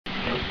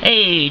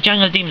Hey,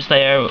 Jungle Demon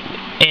Slayer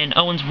in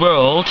Owen's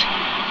world,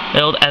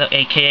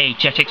 aka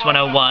Jetix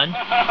 101,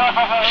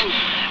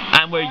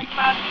 and we're...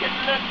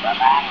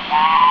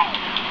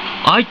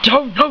 I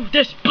don't know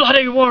this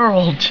bloody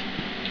world!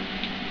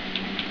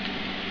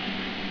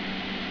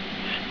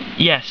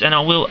 Yes, and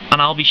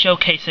I'll be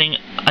showcasing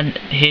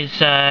his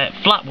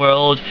flat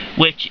world,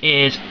 which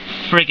is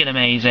friggin'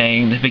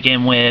 amazing to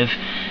begin with,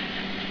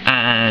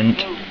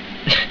 and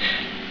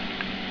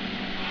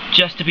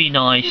just to be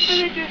nice,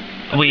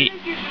 oh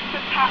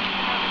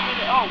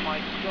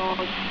my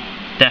god,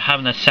 they're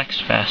having a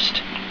sex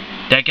fest.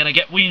 They're gonna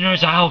get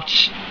wieners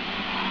out.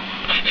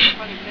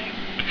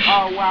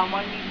 Oh wow,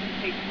 my niece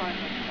can take time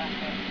like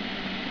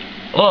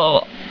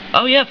that.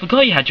 Oh yeah, I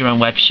forgot you had your own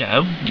web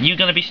show. You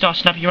gonna be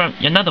starting up your own,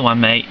 another one,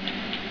 mate?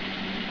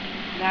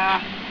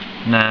 Nah.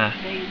 Nah.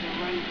 Days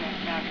are over.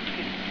 Nah, just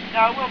kidding. No,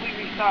 I will be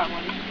restarting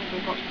one as soon as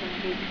I've got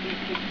some good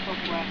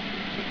software.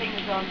 The thing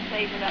is, I'm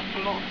saving up for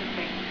lots of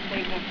things.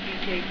 Saving up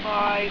GTA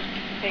 5,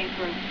 Saints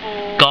Row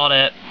 4. Got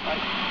it.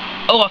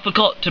 Oh, I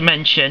forgot to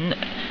mention,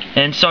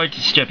 and sorry to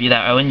disturb you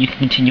there, Owen, you can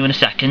continue in a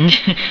second.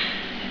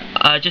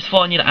 Just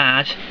wanted you to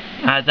add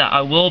that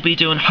I will be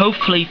doing,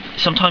 hopefully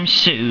sometime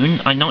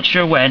soon, I'm not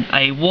sure when,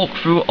 a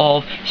walkthrough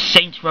of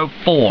Saints Row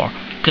 4,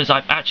 because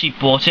I've actually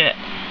bought it,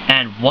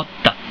 and what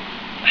the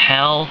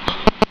hell?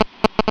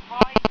 Oh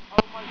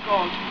my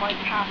god, my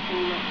castle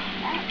looks...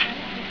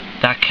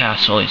 That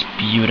castle is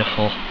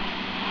beautiful.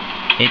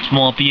 It's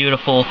more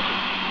beautiful.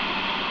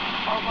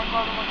 Oh my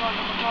god, oh my god,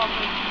 oh my god.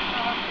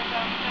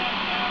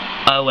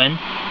 Owen,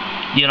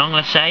 you know what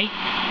I'm gonna say?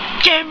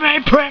 Give me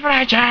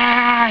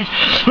privileges!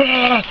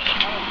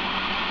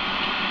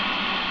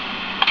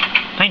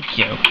 Thank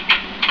you.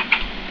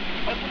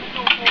 Open the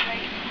door for me.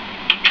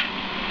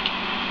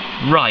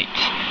 Right.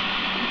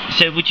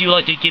 So would you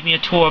like to give me a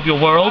tour of your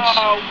world?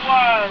 Oh,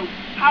 whoa.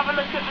 Have a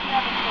look at the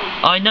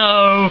Nemesis. I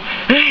know!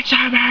 It's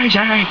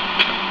amazing!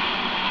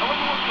 I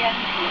wonder what the end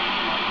looks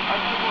like. I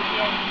know what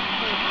the end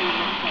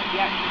looks like,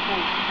 the actual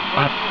force. I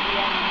wonder what the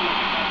end looks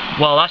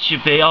like. Well, that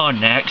should be our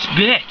next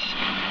bit.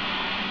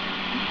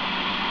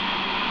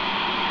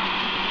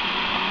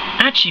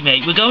 Actually,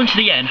 mate, we're going to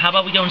the end. How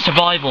about we go in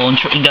survival and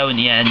try and go in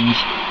the end?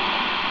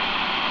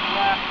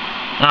 Yeah.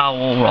 Oh,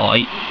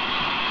 alright.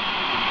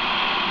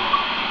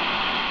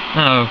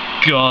 Oh,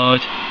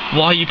 God.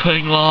 Why are you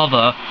putting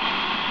lava?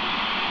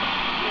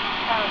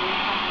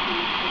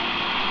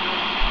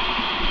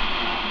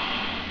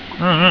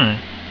 Alright.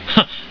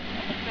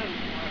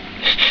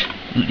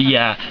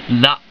 Yeah,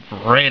 that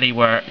really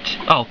worked.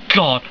 Oh,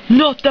 God.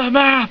 Not the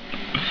map!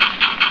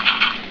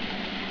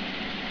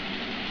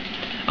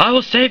 I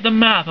will save the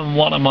map, and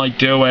what am I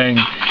doing?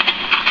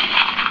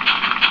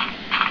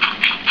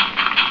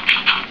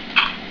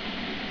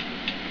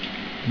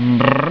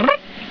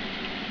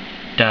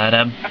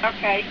 Da-dum.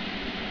 Okay.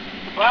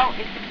 Well,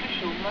 it's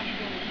official.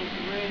 Mushrooms look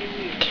really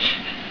weird.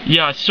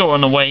 Yeah, I saw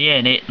on the way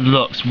in. It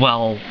looks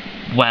well,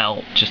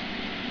 just...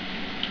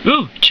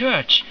 Ooh,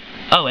 church!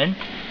 Owen,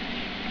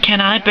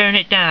 can I burn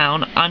it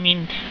down? I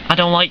mean, I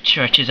don't like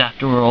churches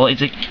after all.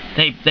 Is it?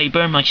 They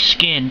burn my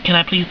skin. Can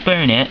I please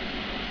burn it?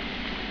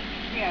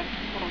 Yes,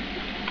 of course.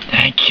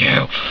 Thank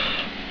you.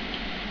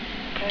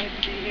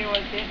 Do you hear what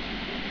I did?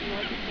 Do you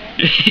like it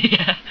there?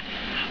 Yeah.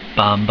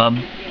 Bum bum.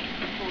 Yes,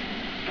 of course.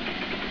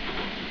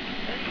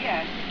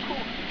 Yes, of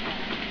course.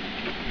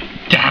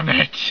 Damn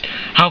it!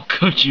 How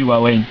could you,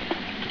 Owen?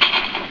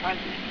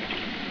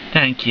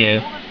 Thank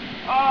you.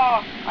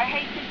 Oh, I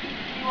hate this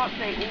new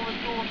update. All the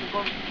doors have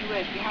gone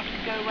squid. You have to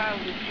go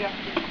around and just...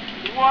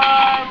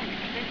 Whoa!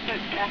 This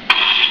looks epic.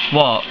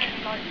 What? I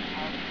really like this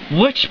house.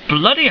 Which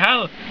bloody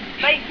hell?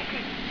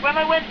 Basically, when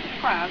I went to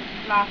France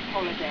last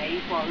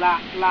holiday, well,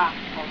 last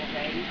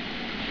holiday,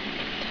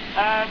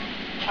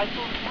 I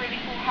saw this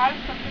really cool house.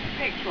 I took a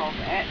picture of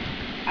it,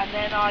 and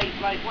then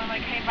when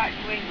I came back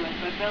to England,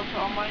 I built it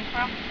on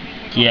Minecraft.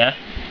 Yeah.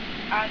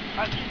 And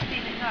I've just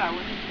seen it now,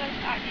 and it does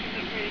actually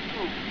look really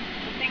cool.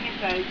 The thing is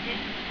though,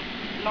 this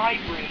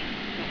library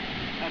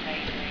looks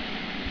amazing.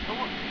 But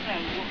what's the snow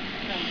look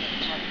like?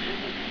 It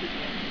looks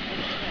good.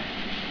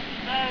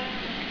 No,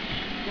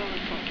 still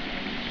looks like it.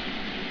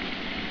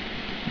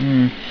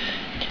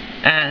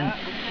 And... I'll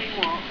tell you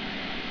what.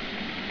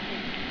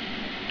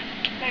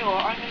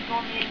 I'm going to go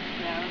on the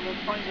internet and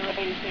we'll find a load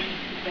of things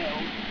to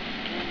build.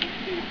 And then we'll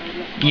see what they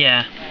look like.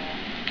 Yeah.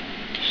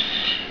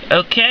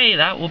 Okay,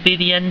 that will be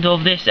the end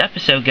of this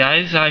episode,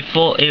 guys. I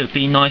thought it would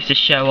be nice to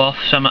show off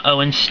some of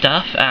Owen's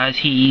stuff, as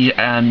he's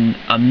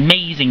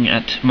amazing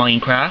at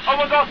Minecraft. Oh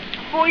my god,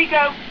 before you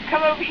go,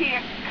 come over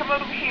here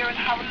and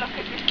have a look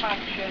at this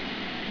mansion.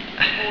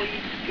 Before you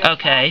go.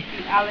 Okay.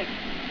 Alex,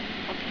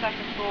 on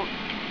second thought,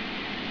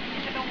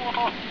 you know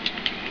what?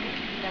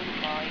 Never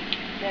mind,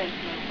 there's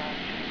no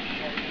mansion to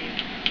show you.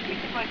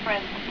 Because my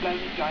friend's blown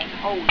a giant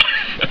hole.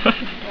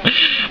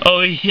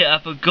 Oh yeah, I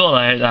forgot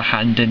I had a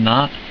hand in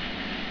that.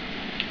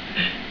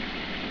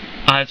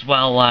 As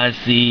well as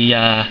the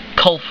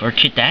Colfer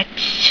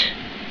cadets,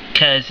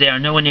 because they are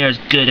nowhere near as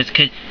good as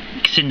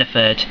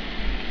Cinderford.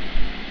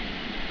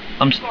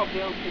 I've got to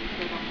build things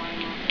good on my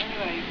world.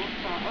 Anyway, what's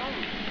that?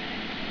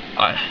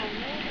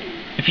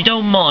 if you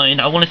don't mind,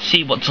 I want to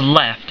see what's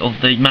left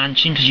of the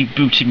mansion, because you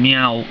booted me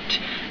out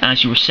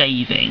as you were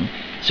saving,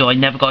 so I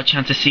never got a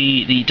chance to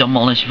see the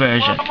demolished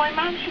version. Well, my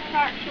mansion's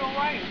actually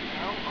alright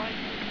now.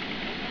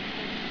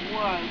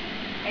 Whoa,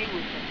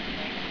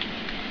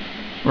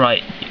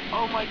 Right.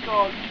 oh my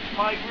god,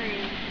 my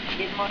room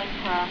in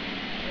Minecraft.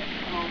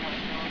 Oh my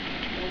god,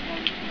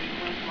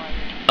 where's my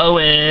room?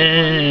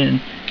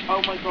 Owen!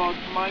 Oh my god,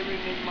 my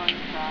room in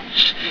Minecraft.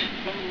 It's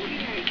so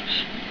weird.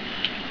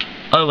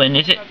 Owen,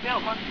 is it? I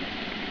built my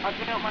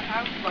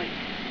house like,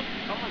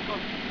 oh my god,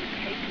 this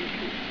cake looks,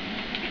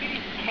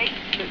 this cake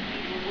looks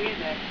even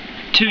weirder.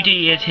 2D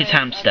is his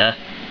hamster.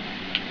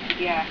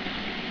 Yeah.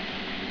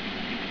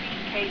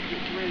 This cake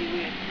is really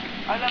weird.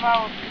 I love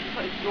how you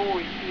put a door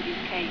in 2D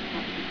cake so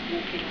I can just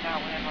walk in and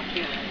out whenever I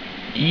feel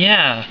it.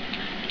 Yeah.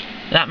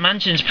 That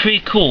mansion's pretty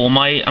cool. Am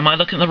I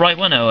looking at the right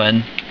one,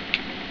 Owen?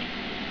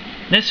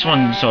 This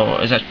one's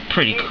is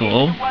pretty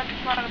cool. It's the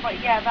one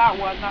yeah, that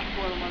one, that's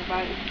the one I'm on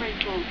about. It's pretty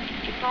cool.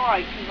 It's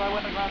alright because I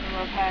went around and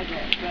repaired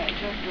it, but it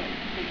does look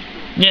pretty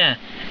cool. Yeah,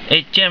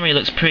 it generally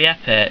looks pretty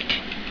epic.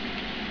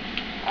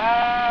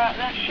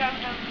 Let's show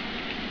them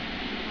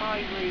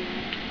my room.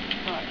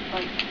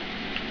 Like,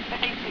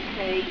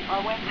 basically, I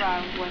went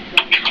round one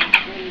day and I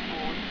was really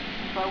bored,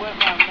 so I went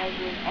round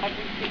measuring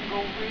every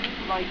single room,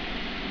 like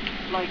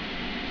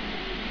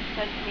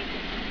centimetre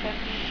to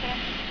centimetre,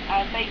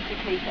 and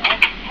basically for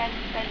every 10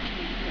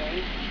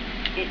 centimetres,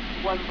 it's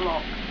one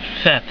block.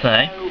 Fair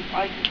play.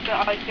 So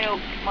I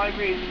built my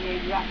room in the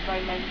exact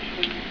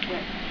dimensions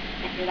that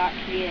it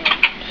actually is.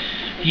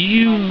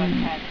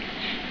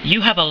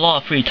 You have a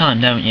lot of free time,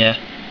 don't you?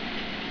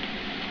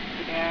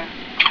 Yeah.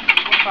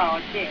 Well,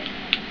 I did.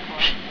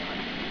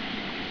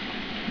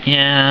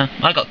 Yeah,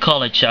 I got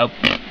college, so.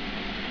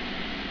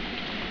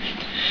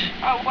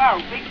 Oh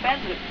wow, Big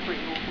Ben looks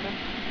pretty awesome.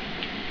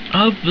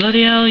 Oh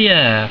bloody hell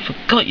yeah!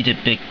 Forgot you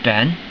did Big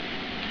Ben.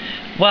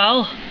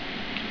 Well.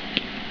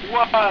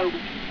 Whoa,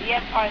 the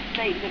Empire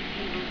State looks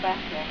even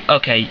better.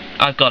 Okay,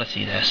 I've got to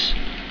see this.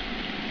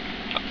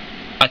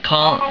 I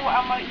can't. Oh,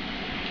 am I?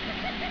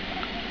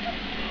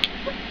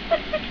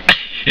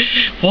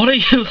 What are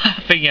you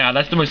laughing at?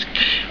 That's the most.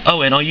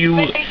 Owen, are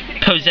you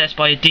possessed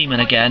by a demon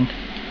again?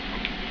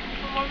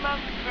 For my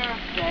mum's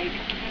birthday,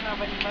 because I didn't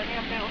have any money,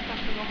 I built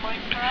something on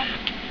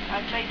Minecraft,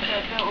 and basically I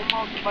built a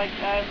mod like,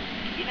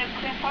 you know,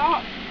 clip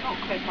art? Not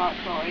clip art,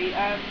 sorry,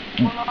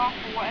 wall art,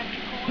 or whatever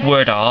you call it.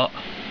 Word art.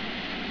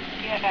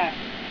 Yeah.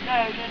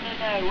 No.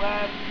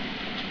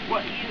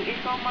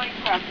 It's on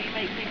Minecraft, you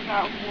make things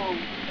out of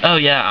walls. Oh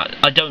yeah,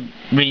 I don't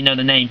really know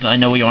the name, but I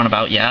know what you're on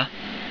about, yeah?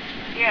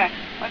 Yeah,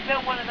 I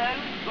built one of those,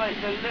 like,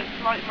 that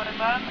looks like my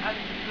mum, and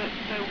it looks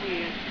so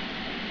weird.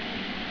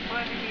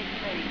 Whatever you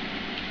say.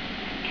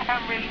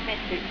 Can't really miss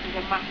it, it's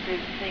a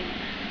massive thing.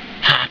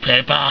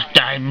 Happy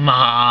birthday,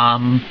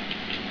 Mum!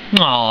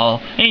 Aw,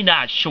 ain't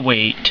that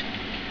sweet?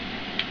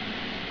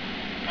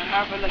 And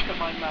have a look at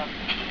my mum.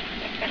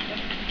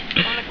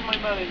 Have a look at my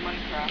mum in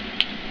Minecraft.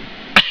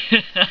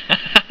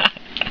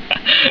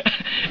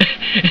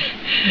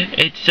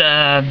 It's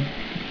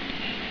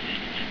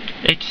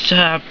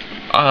a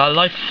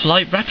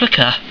lifelike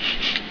replica.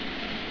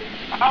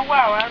 Oh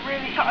wow, I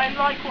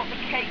like what the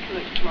cake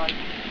looks like.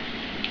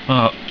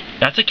 Oh,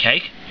 that's a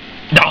cake?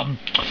 No,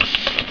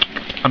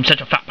 I'm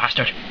such a fat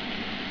bastard.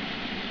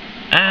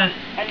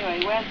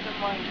 Anyway, where's the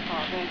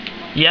minecart? There's the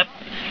minecart. Yep.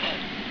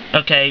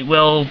 Okay,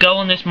 we'll go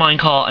on this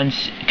minecart and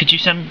could you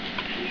send...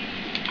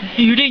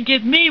 You didn't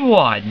give me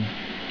one!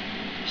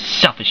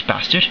 Selfish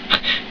bastard.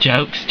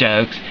 Jokes.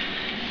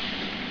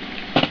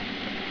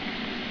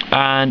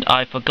 And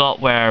I forgot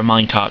where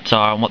minecarts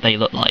are and what they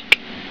look like.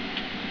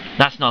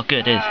 That's not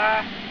good, is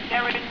it?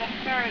 They're in the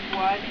third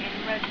one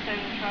in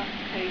Redstone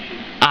Transportation.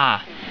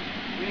 Ah.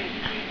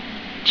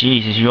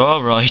 Jesus, you're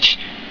alright.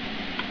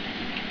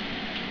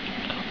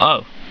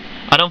 Oh.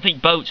 I don't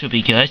think boats would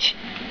be good.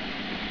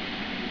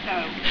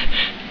 No.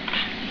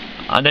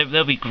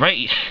 They'll be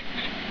great.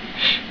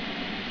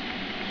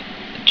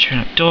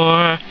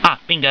 Trapdoor. Ah,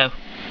 bingo.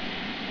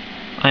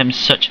 I am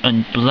such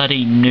a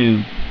bloody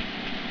noob.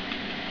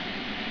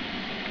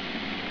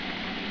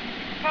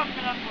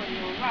 Coming up on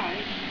your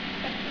right,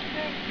 that's the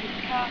Circus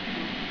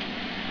Castle.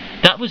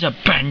 That was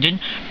abandoned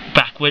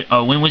back when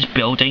Owen was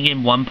building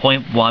in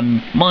 1.1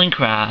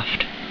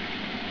 Minecraft.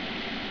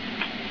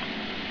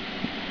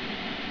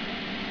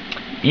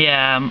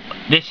 Yeah,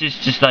 this is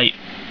just like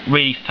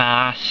really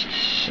fast.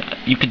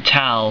 You can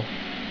tell.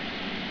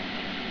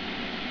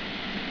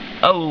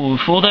 Oh,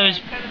 for those.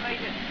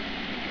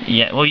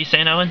 Yeah, what were you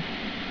saying, Owen?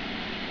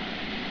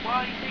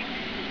 Why do you think this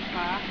is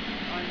fast?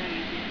 I know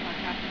you did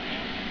fantastic.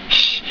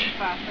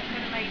 Fast. I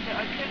could have made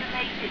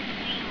it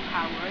steam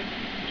powered.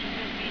 Should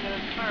have been a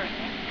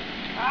furnace.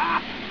 Ah!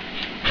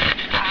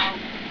 Ow.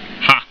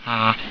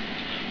 Haha.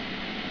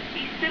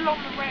 He's still on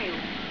the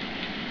rails.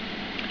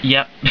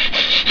 Yep.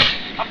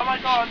 Oh my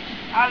god,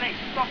 Alex,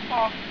 stop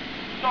off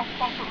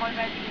at my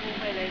medieval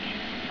village.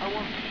 I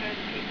want to show the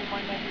people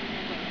my medieval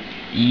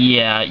village.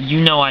 Yeah, you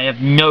know I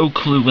have no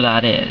clue what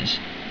that is.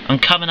 I'm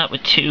coming up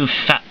with 2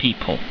 fat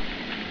people.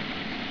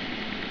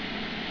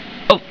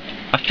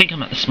 think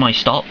I'm at the my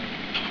stop.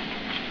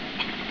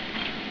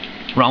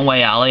 Wrong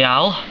way, Al.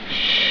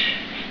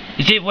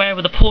 Is it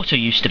where the portal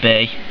used to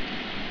be?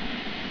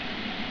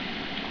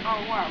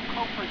 Oh wow,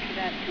 Colford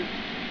Cadets.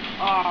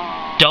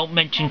 Oh. Don't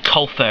mention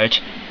Colford.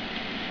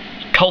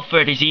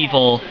 Colford is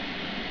evil.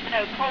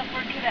 No,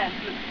 Colford Cadets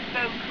looks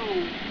so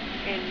cool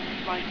in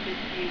like this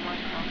new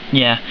Minecraft.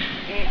 Yeah.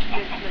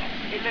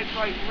 It looks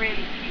like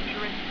really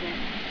futuristic.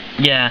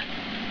 Yeah.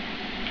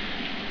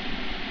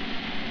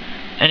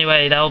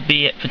 Anyway, that'll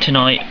be it for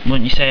tonight,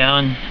 wouldn't you say,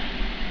 Alan?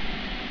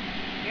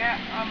 Yeah,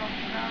 I'm off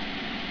now.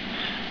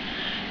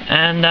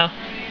 And oh,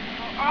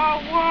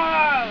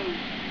 whoa!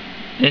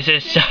 this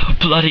is so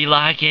bloody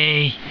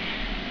laggy.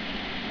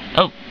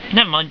 Oh,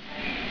 never mind.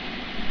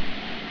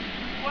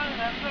 One of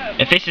them, look.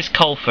 If this is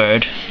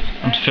Colford,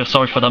 I feel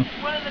sorry for them.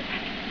 One of the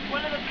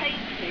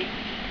paintings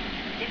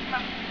is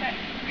Mass Effect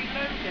 3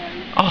 logo.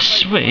 Oh,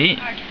 sweet.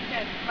 Like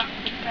said, Mass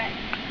Effect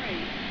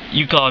 3.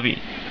 You gotta be.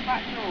 Through the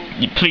back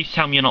door. Please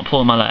tell me you're not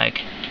pulling my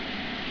leg.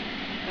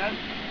 No.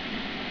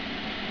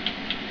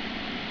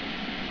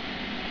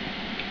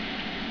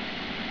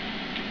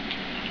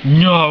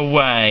 No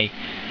way.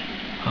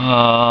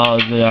 Oh,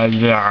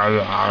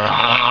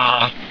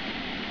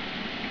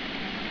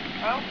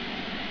 Oh,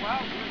 wow,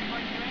 looks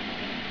like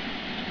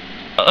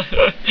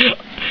you're in.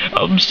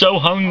 I'm so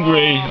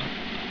hungry. Oh,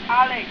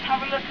 Alex,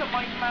 have a look at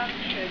my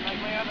mansion, like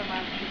my other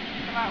mansion.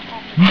 Come out of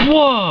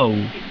Whoa.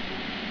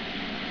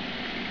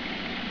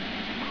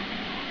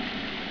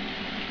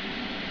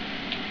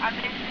 And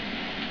this is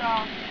the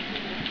start.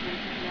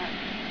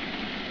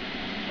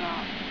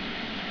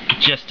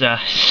 Just a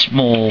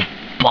small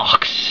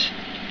box.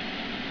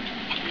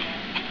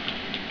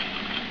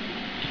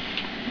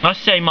 I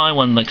say my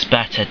one looks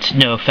better,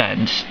 no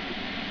offense.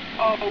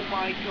 Oh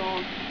my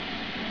god.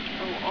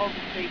 Oh,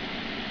 obviously.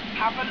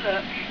 Have a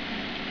look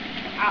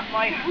at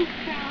my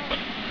hotel.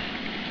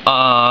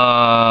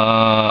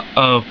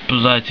 Oh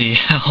bloody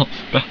hell.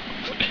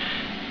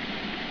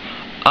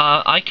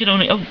 I can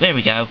only, oh, there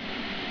we go.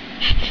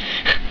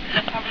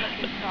 Let's have a look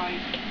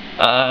inside.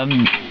 Oh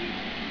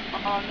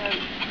no.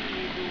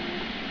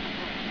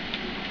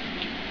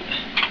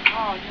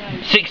 Oh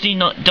no. 16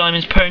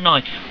 diamonds per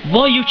night.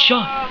 Why are you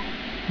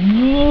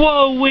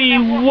Whoa,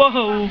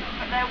 whoa.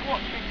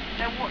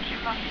 They're watching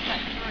Mass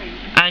Effect 3.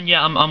 And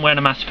yeah, I'm wearing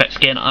a Mass Effect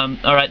skin.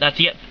 Alright, that's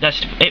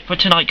it for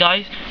tonight,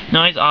 guys.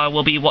 Guys, I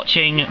will be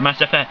watching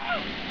Mass Effect.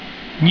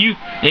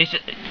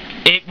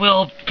 It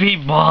will be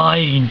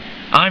mine.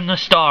 I'm the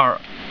star.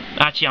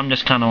 Actually, I'm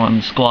just kind of on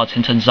the squad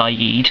since I'm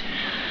Zaid.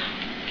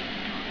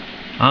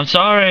 I'm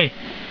sorry.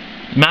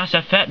 Mass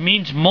Effect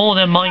means more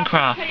than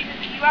Minecraft.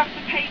 You have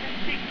to pay the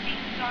 16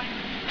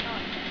 diamonds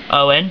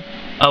tonight.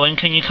 Owen,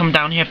 can you come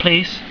down here,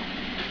 please?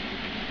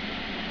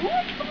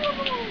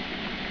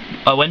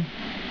 Owen,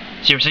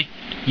 seriously,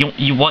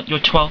 you want your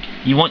 12?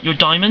 You want your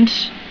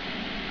diamonds?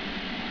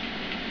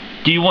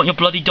 Do you want your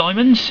bloody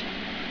diamonds?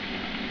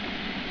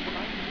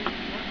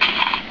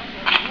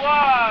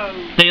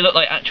 Whoa! They look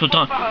like actual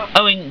diamonds.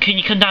 Owen, can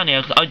you come down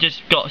here? I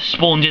just got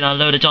spawned in a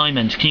load of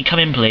diamonds. Can you come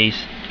in,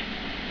 please?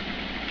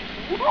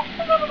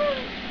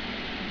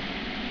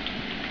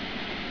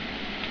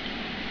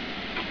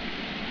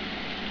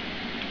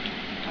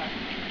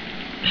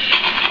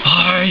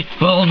 I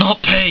will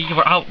not pay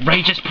your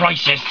outrageous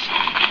prices.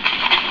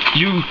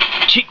 You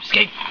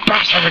cheapskate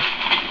bastard.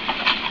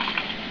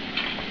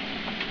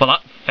 Well,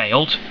 that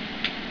failed.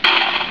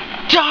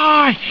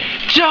 Die!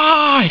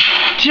 Die!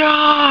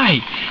 Die!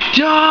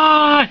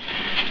 Die!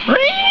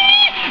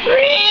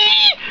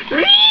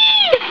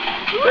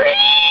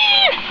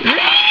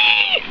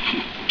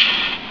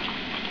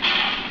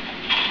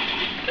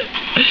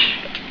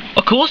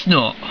 Of course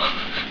not.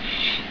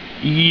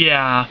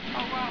 Yeah.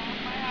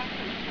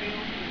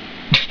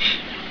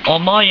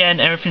 On my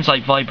end, everything's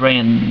like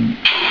vibrating.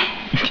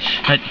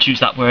 I had to choose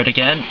that word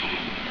again.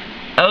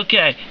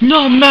 Okay,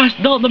 not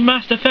the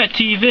Mass Effect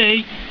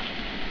TV.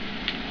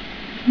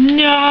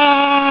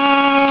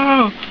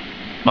 No.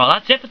 Well,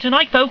 that's it for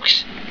tonight,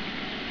 folks.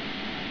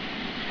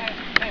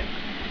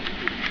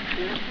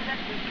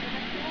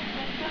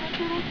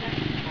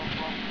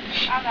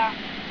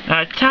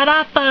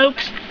 Ta-da,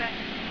 folks.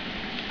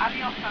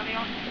 Adios,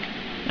 adios.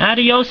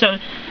 Adios.